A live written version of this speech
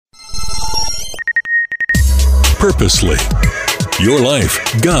Purposely. Your life,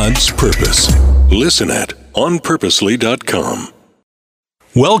 God's purpose. Listen at onpurposely.com.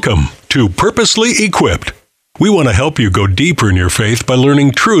 Welcome to Purposely Equipped. We want to help you go deeper in your faith by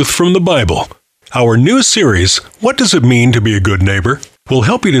learning truth from the Bible. Our new series, What Does It Mean to Be a Good Neighbor?, will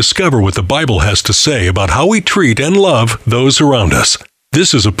help you discover what the Bible has to say about how we treat and love those around us.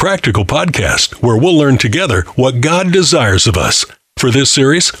 This is a practical podcast where we'll learn together what God desires of us. For this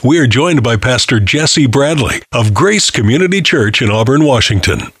series, we are joined by Pastor Jesse Bradley of Grace Community Church in Auburn,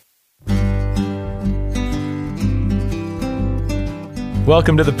 Washington.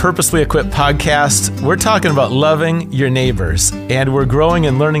 Welcome to the Purposely Equipped podcast. We're talking about loving your neighbors, and we're growing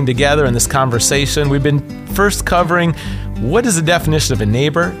and learning together in this conversation. We've been first covering what is the definition of a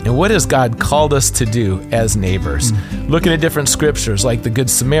neighbor and what has God called us to do as neighbors. Looking at different scriptures like the Good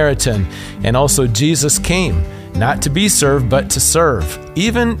Samaritan, and also Jesus came not to be served, but to serve.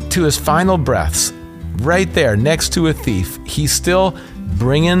 Even to his final breaths, right there next to a thief, he's still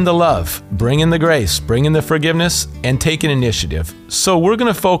bringing the love, bringing the grace, bringing the forgiveness, and taking initiative. So we're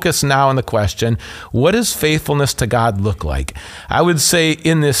going to focus now on the question, what does faithfulness to God look like? I would say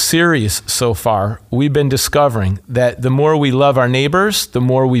in this series so far, we've been discovering that the more we love our neighbors, the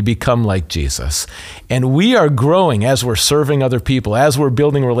more we become like Jesus. And we are growing as we're serving other people, as we're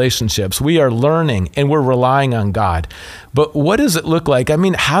building relationships. We are learning and we're relying on God. But what does it look like? I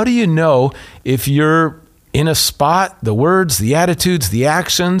mean, how do you know if you're in a spot, the words, the attitudes, the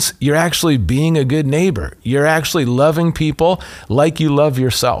actions, you're actually being a good neighbor. You're actually loving people like you love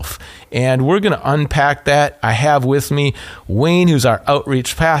yourself. And we're going to unpack that. I have with me Wayne, who's our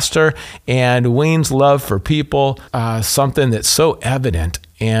outreach pastor, and Wayne's love for people, something that's so evident.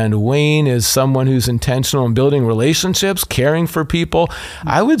 And Wayne is someone who's intentional in building relationships, caring for people.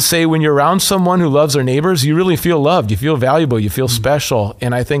 I would say when you're around someone who loves their neighbors, you really feel loved, you feel valuable, you feel special.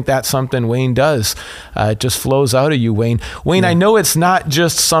 And I think that's something Wayne does. It just flows out of you, Wayne. Wayne, I know it's not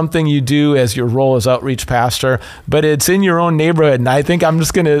just something you do as your role as outreach pastor, but it's in your own neighborhood. And I think I'm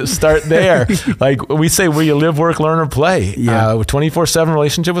just going to start there. Like we say, where you live, work, learn, or play. 24/7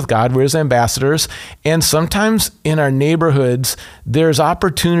 relationship with God. We're his ambassadors. And sometimes in our neighborhoods, there's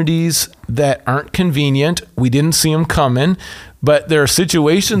opportunities that aren't convenient. We didn't see them coming, but there are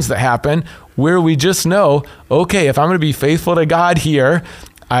situations that happen where we just know, okay, if I'm going to be faithful to God here,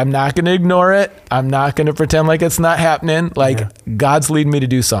 I'm not going to ignore it. I'm not going to pretend like it's not happening. God's leading me to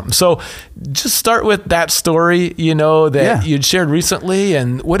do something. So just start with that story, that you'd shared recently.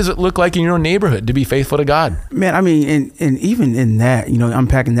 And what does it look like in your own neighborhood to be faithful to God? Man, I mean, and even in that,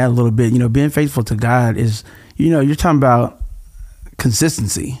 unpacking that a little bit, being faithful to God is, you're talking about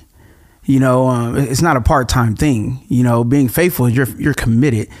consistency. It's not a part-time thing. Being faithful, you're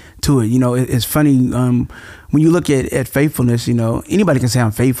committed to it. It's funny when you look at faithfulness. Anybody can say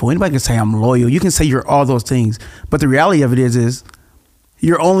I'm faithful. Anybody can say I'm loyal. You can say you're all those things. But the reality of it is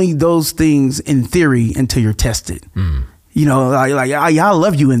you're only those things in theory until you're tested. I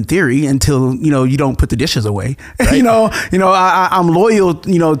love you in theory until, you don't put the dishes away. Right. I'm loyal,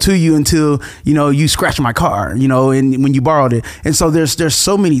 to you until, you scratch my car, and when you borrowed it. And so there's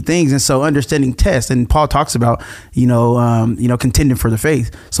so many things. And so understanding tests, and Paul talks about, contending for the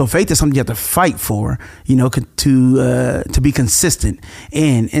faith. So faith is something you have to fight for, to be consistent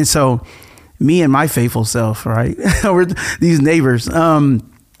in. And so me and my faithful self, right? We're these neighbors,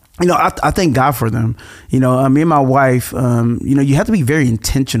 I thank God for them. Me and my wife, you have to be very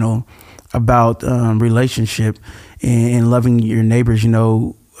intentional about relationship and loving your neighbors.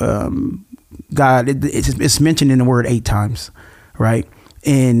 God, it's mentioned in the word 8 times, right?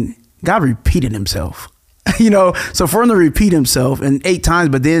 And God repeated himself. So for him to repeat himself and 8 times,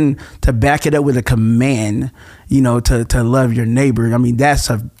 but then to back it up with a command, to love your neighbor. I mean, that's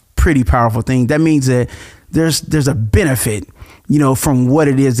a pretty powerful thing. That means that there's a benefit, from what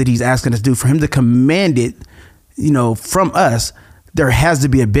it is that he's asking us to do. For him to command it, from us, there has to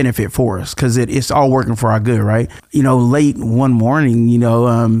be a benefit for us because it's all working for our good, right? Late one morning,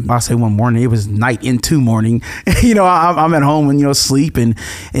 I'll say one morning, it was night into morning, I'm at home and, sleep and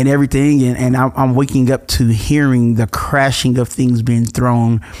everything. And I'm waking up to hearing the crashing of things being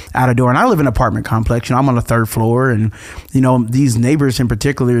thrown out a door. And I live in an apartment complex, I'm on the 3rd floor, and, these neighbors in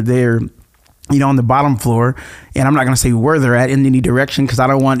particular, they're on the bottom floor, and I'm not going to say where they're at in any direction because I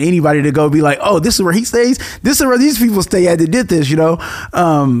don't want anybody to go be like, oh, this is where he stays. This is where these people stay at that did this,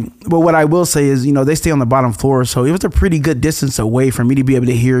 But what I will say is, they stay on the bottom floor. So it was a pretty good distance away for me to be able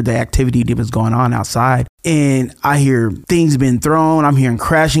to hear the activity that was going on outside. And I hear things being thrown. I'm hearing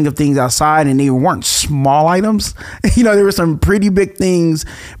crashing of things outside, and they weren't small items. There were some pretty big things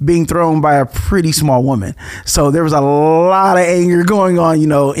being thrown by a pretty small woman. So there was a lot of anger going on,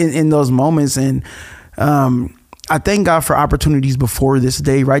 in those moments. And I thank God for opportunities before this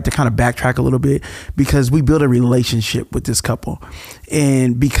day, right? To kind of backtrack a little bit, because we built a relationship with this couple.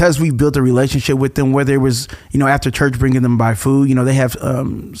 And because we built a relationship with them, whether it was, after church bringing them by food, they have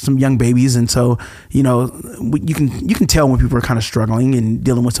some young babies. And so, you can tell when people are kind of struggling and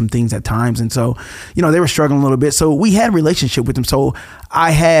dealing with some things at times. And so, they were struggling a little bit. So we had a relationship with them. So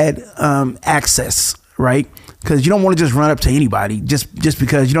I had access, right? Because you don't want to just run up to anybody just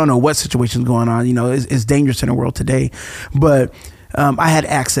because you don't know what situation's going on. It's dangerous in the world today. But I had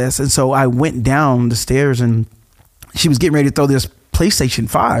access. And so I went down the stairs and she was getting ready to throw this PlayStation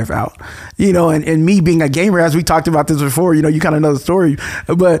 5 out, and me being a gamer, as we talked about this before, you kind of know the story.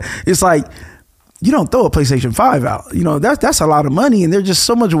 But it's like, you don't throw a PlayStation 5 out. That's a lot of money, and there's just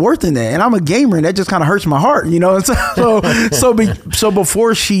so much worth in that. And I'm a gamer, and that just kind of hurts my heart, And so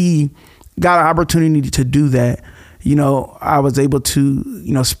before she got an opportunity to do that, I was able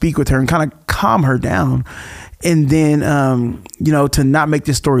to, speak with her and kind of calm her down. And then, to not make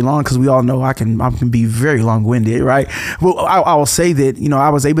this story long, because we all know I can be very long winded, right? Well, I will say that, I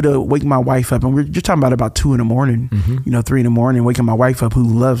was able to wake my wife up, and we're just talking about 2 a.m, 3 a.m, waking my wife up, who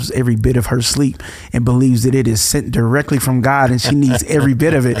loves every bit of her sleep and believes that it is sent directly from God and she needs every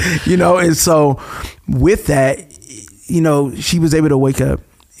bit of it, And so with that, she was able to wake up,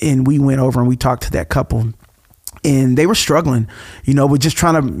 and we went over and we talked to that couple. And they were struggling, with just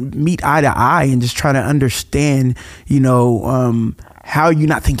trying to meet eye to eye and just trying to understand, how you're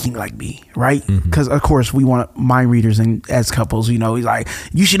not thinking like me, right? Because of course we want mind readers, and as couples, like,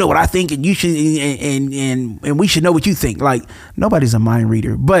 you should know what I think, and you should, and we should know what you think. Like, nobody's a mind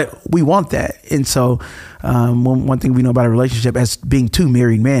reader, but we want that. And so one thing we know about a relationship as being 2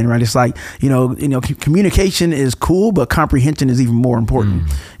 married men, right? It's like, communication is cool, but comprehension is even more important,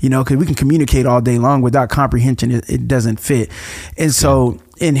 because we can communicate all day long. Without comprehension, it doesn't fit. And so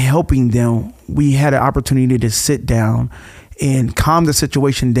in helping them, we had an opportunity to sit down and calm the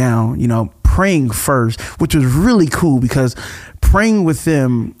situation down, praying first, which was really cool, because praying with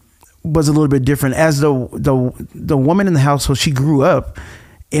them was a little bit different. As the woman in the household, she grew up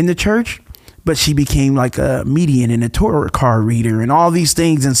in the church, but she became like a medium and a Torah card reader and all these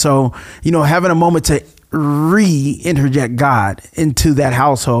things. And so, having a moment to re-interject God into that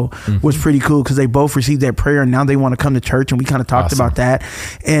household was pretty cool, because they both received that prayer and now they want to come to church, and we kind of talked about that.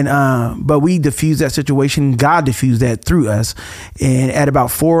 And but we diffused that situation. God diffused that through us. And at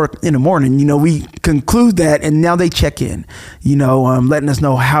about 4 a.m, we conclude that, and now they check in, letting us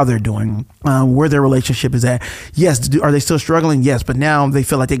know how they're doing, where their relationship is at. Yes, are they still struggling? Yes, but now they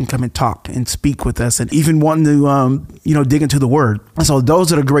feel like they can come and talk and speak with us, and even wanting to dig into the word. And so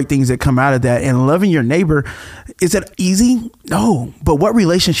those are the great things that come out of that. And loving your neighbor, is it easy? No. But what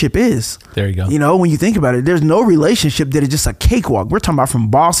relationship is? There you go. When you think about it, there's no relationship that is just a cakewalk. We're talking about from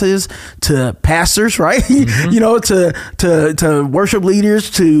bosses to pastors, right? To worship leaders,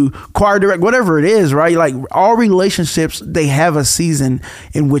 to choir director, whatever it is, right? Like, all relationships, they have a season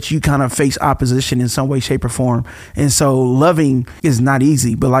in which you kind of face opposition in some way, shape, or form. And so loving is not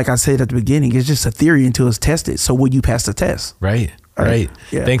easy. But like I said at the beginning, it's just a theory until it's tested. So will you pass the test? Right.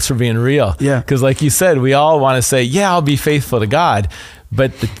 Yeah. Thanks for being real. Yeah. Because like you said, we all want to say, I'll be faithful to God.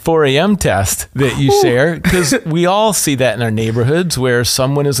 But the 4 a.m. test that you share, because we all see that in our neighborhoods where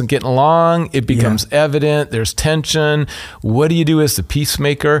someone isn't getting along, it becomes evident, there's tension. What do you do as the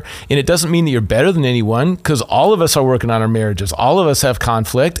peacemaker? And it doesn't mean that you're better than anyone, because all of us are working on our marriages. All of us have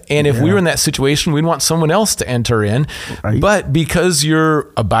conflict. And if we were in that situation, we'd want someone else to enter in. Right. But because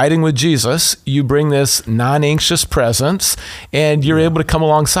you're abiding with Jesus, you bring this non-anxious presence, and you're able to come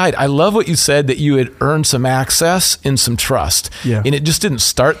alongside. I love what you said, that you had earned some access and some trust. Yeah. And it just didn't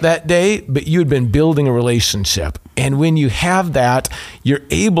start that day, but you had been building a relationship. And when you have that, you're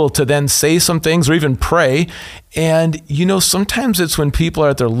able to then say some things or even pray. And, sometimes it's when people are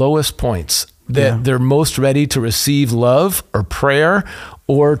at their lowest points that they're most ready to receive love or prayer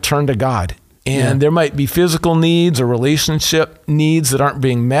or turn to God. And there might be physical needs or relationship needs that aren't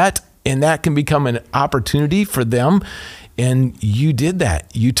being met. And that can become an opportunity for them. And you did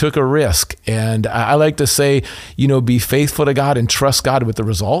that. You took a risk. And I like to say, be faithful to God and trust God with the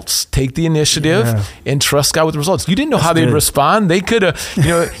results. Take the initiative and trust God with the results. You didn't know how they'd respond. They could have,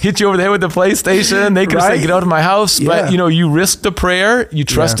 hit you over the head with the PlayStation. They could have said, get out of my house. Yeah. But, you risked a prayer. You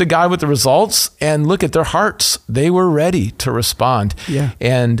trusted God with the results. And look at their hearts. They were ready to respond. Yeah.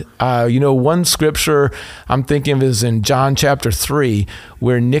 And, one scripture I'm thinking of is in John chapter 3,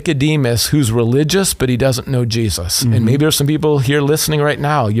 where Nicodemus, who's religious, but he doesn't know Jesus. And maybe there's some people here listening right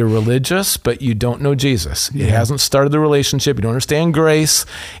now. You're religious, but you don't know Jesus. It hasn't started the relationship. You don't understand grace,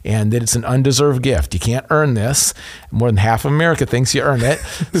 and that it's an undeserved gift. You can't earn this. More than half of America thinks you earn it.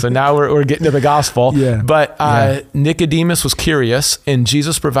 So now we're getting to the gospel. Yeah. But Nicodemus was curious, and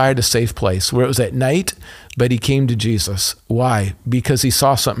Jesus provided a safe place where it was at night, but he came to Jesus. Why? Because he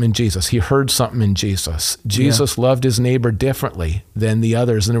saw something in Jesus. He heard something in Jesus. Jesus loved his neighbor differently than the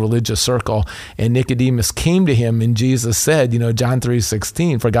others in the religious circle. And Nicodemus came to him, and Jesus said, John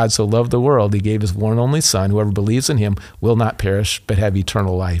 3:16, for God so loved the world, he gave his one and only son. Whoever believes in him will not perish, but have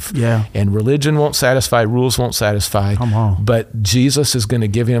eternal life. Yeah. And religion won't satisfy, rules won't satisfy. Come on. But Jesus is going to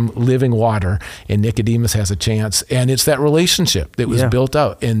give him living water, and Nicodemus has a chance. And it's that relationship that was built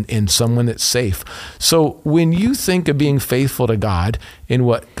out in someone that's safe. So when you think of being faithful to God in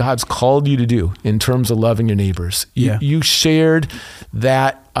what God's called you to do in terms of loving your neighbors, you shared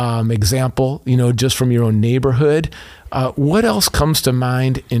that example, just from your own neighborhood. What else comes to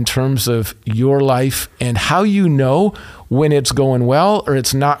mind in terms of your life and how you know when it's going well or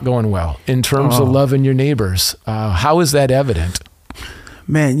it's not going well in terms of loving your neighbors? How is that evident?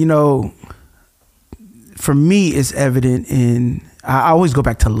 Man, for me, it's evident I always go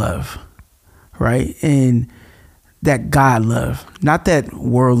back to love, right? And that God love, not that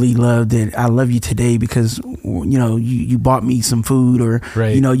worldly love that I love you today because, you bought me some food or,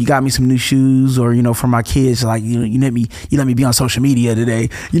 you got me some new shoes or, for my kids, like, you let me be on social media today.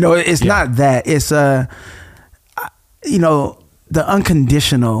 It's not that. It's, the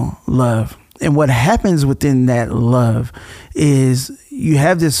unconditional love. And what happens within that love is you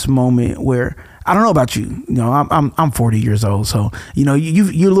have this moment where, I don't know about you, I'm 40 years old. So, you're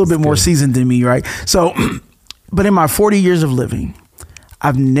a little bit more seasoned than me. Right. So, but in my 40 years of living,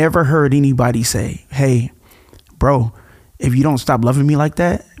 I've never heard anybody say, hey, bro, if you don't stop loving me like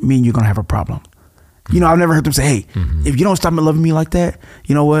that, me and you're going to have a problem. I've never heard them say, hey, if you don't stop loving me like that,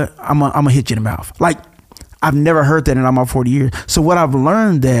 you know what? I'm going to hit you in the mouth. Like, I've never heard that in all my 40 years. So what I've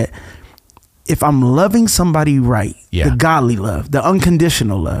learned that if I'm loving somebody right, the godly love, the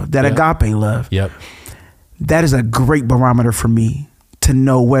unconditional love, that agape love, that is a great barometer for me to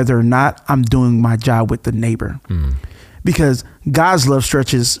know whether or not I'm doing my job with the neighbor. Because God's love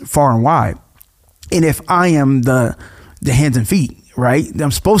stretches far and wide. And if I am the hands and feet, right?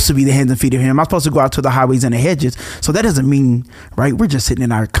 I'm supposed to be the hands and feet of him. I'm supposed to go out to the highways and the hedges. So that doesn't mean, right, we're just sitting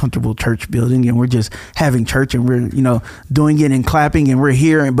in our comfortable church building and we're just having church and we're, doing it and clapping and we're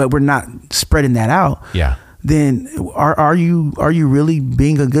here, but we're not spreading that out. Yeah. Then are you really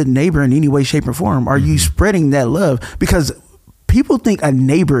being a good neighbor in any way, shape, or form? Are you spreading that love? Because people think a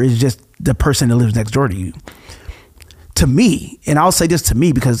neighbor is just the person that lives next door to you. To me, and I'll say this to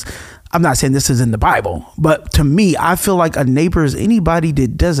me because I'm not saying this is in the Bible, but to me, I feel like a neighbor is anybody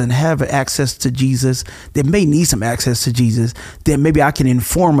that doesn't have access to Jesus, that may need some access to Jesus, that maybe I can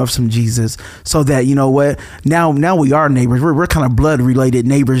inform of some Jesus so that, now we are neighbors. We're kind of blood related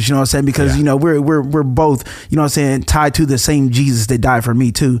neighbors, you know what I'm saying? Because, we're both, tied to the same Jesus that died for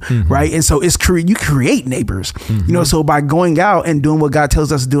me too. Right. And so you create neighbors, so by going out and doing what God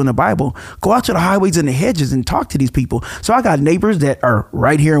tells us to do in the Bible, go out to the highways and the hedges and talk to these people. So I got neighbors that are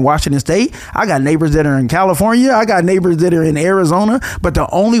right here in Washington State. I got neighbors that are in California. I got neighbors that are in Arizona. But the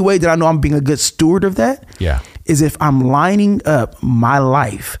only way that I know I'm being a good steward of that is if I'm lining up my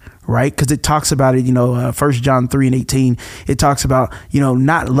life, right? Because it talks about it, 1 John 3:18, it talks about,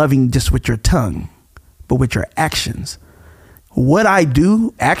 not loving just with your tongue, but with your actions. What I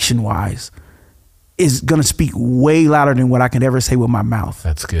do action wise is going to speak way louder than what I can ever say with my mouth.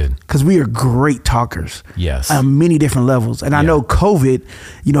 That's good. Because we are great talkers. Yes. On many different levels. And I know COVID,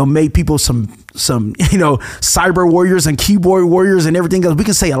 made people some cyber warriors and keyboard warriors and everything else. We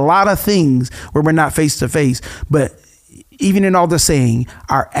can say a lot of things where we're not face to face, but even in all the saying,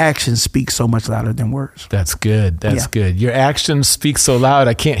 our actions speak so much louder than words. That's good. That's good. Your actions speak so loud,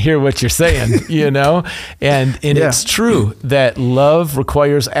 I can't hear what you're saying, And it's true that love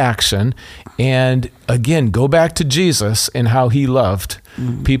requires action. And again, go back to Jesus and how he loved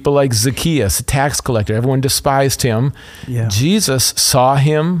people like Zacchaeus, a tax collector. Everyone despised him. Yeah. Jesus saw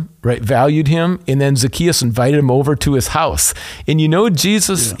him, right, valued him, and then Zacchaeus invited him over to his house. And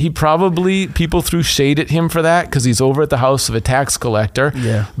Jesus, people threw shade at him for that because he's over at the house of a tax collector.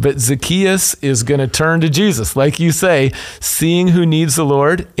 Yeah. But Zacchaeus is going to turn to Jesus, like you say, seeing who needs the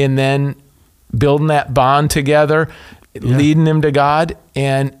Lord and then building that bond together, leading him to God.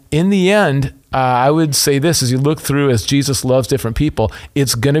 And in the end, I would say this, as you look through, as Jesus loves different people,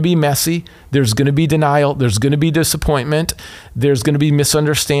 it's going to be messy. There's going to be denial. There's going to be disappointment. There's going to be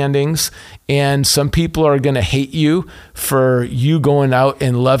misunderstandings. And some people are going to hate you for you going out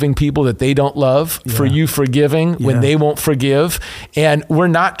and loving people that they don't love, for you forgiving when they won't forgive. And we're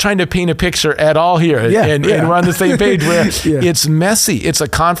not trying to paint a picture at all here. And we're on the same page where it's messy. It's a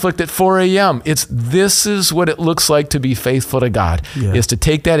conflict at 4 a.m. This is what it looks like to be faithful to God, is to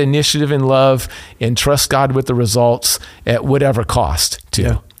take that initiative in love and trust God with the results at whatever cost too.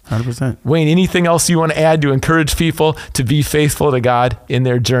 Yeah. 100%. Wayne, anything else you want to add to encourage people to be faithful to God in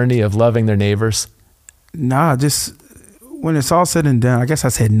their journey of loving their neighbors? Nah, just when it's all said and done, I guess I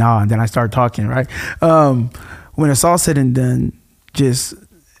said nah, and then I started talking, right? When it's all said and done, just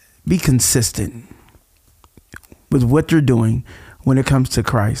be consistent with what you're doing when it comes to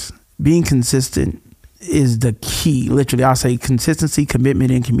Christ. Being consistent is the key. Literally, I'll say consistency, commitment,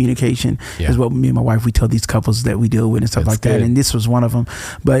 and communication is what me and my wife, we tell these couples that we deal with and stuff like that. And this was one of them.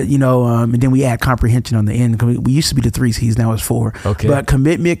 But, and then we add comprehension on the end. We used to be the 3 C's, now it's 4. Okay. But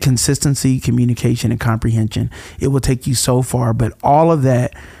commitment, consistency, communication, and comprehension, it will take you so far. But all of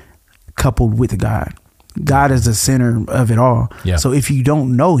that coupled with God. God is the center of it all. Yeah. So if you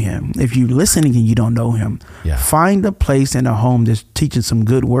don't know him, if you're listening and you don't know him, find a place in a home that's teaching some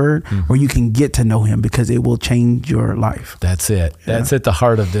good word where you can get to know him, because it will change your life. That's it. That's at the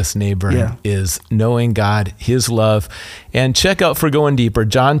heart of this neighboring is knowing God, his love. And check out, for going deeper,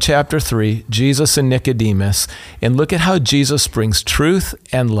 John chapter 3, Jesus and Nicodemus, and look at how Jesus brings truth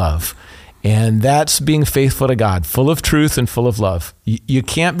and love. And that's being faithful to God, full of truth and full of love. You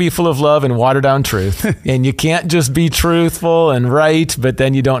can't be full of love and water down truth. And you can't just be truthful and right, but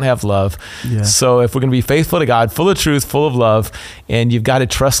then you don't have love. Yeah. So if we're going to be faithful to God, full of truth, full of love, and you've got to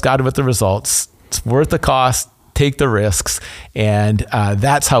trust God with the results, it's worth the cost. Take the risks, and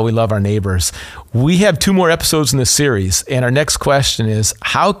that's how we love our neighbors. We have 2 more episodes in this series, and our next question is,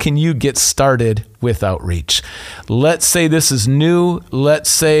 how can you get started with outreach? Let's say this is new. Let's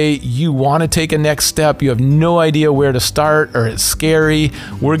say you want to take a next step. You have no idea where to start, or it's scary.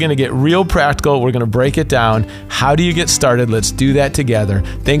 We're going to get real practical. We're going to break it down. How do you get started? Let's do that together.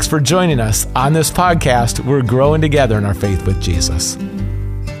 Thanks for joining us on this podcast. We're growing together in our faith with Jesus.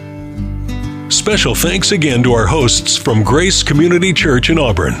 Special thanks again to our hosts from Grace Community Church in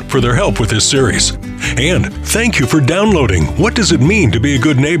Auburn for their help with this series. And thank you for downloading What Does It Mean to Be a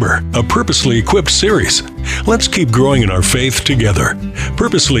Good Neighbor? A Purposely Equipped series. Let's keep growing in our faith together.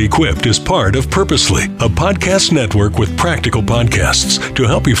 Purposely Equipped is part of Purposely, a podcast network with practical podcasts to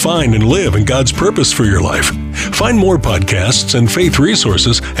help you find and live in God's purpose for your life. Find more podcasts and faith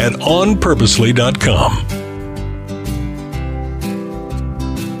resources at onpurposely.com.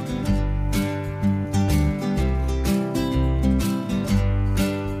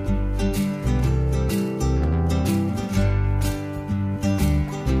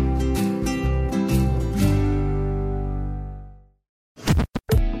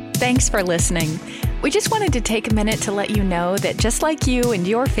 Thanks for listening. We just wanted to take a minute to let you know that just like you and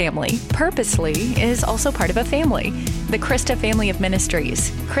your family, Purposely is also part of a family, the Christa Family of Ministries.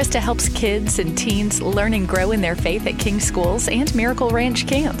 Christa helps kids and teens learn and grow in their faith at King Schools and Miracle Ranch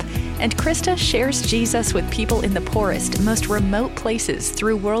Camp. And Christa shares Jesus with people in the poorest, most remote places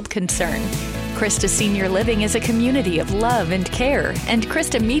through World Concern. Christa Senior Living is a community of love and care, and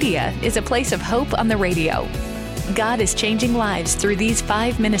Christa Media is a place of hope on the radio. God is changing lives through these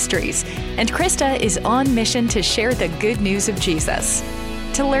 5 ministries, and Christa is on mission to share the good news of Jesus.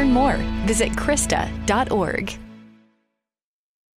 To learn more, visit Christa.org.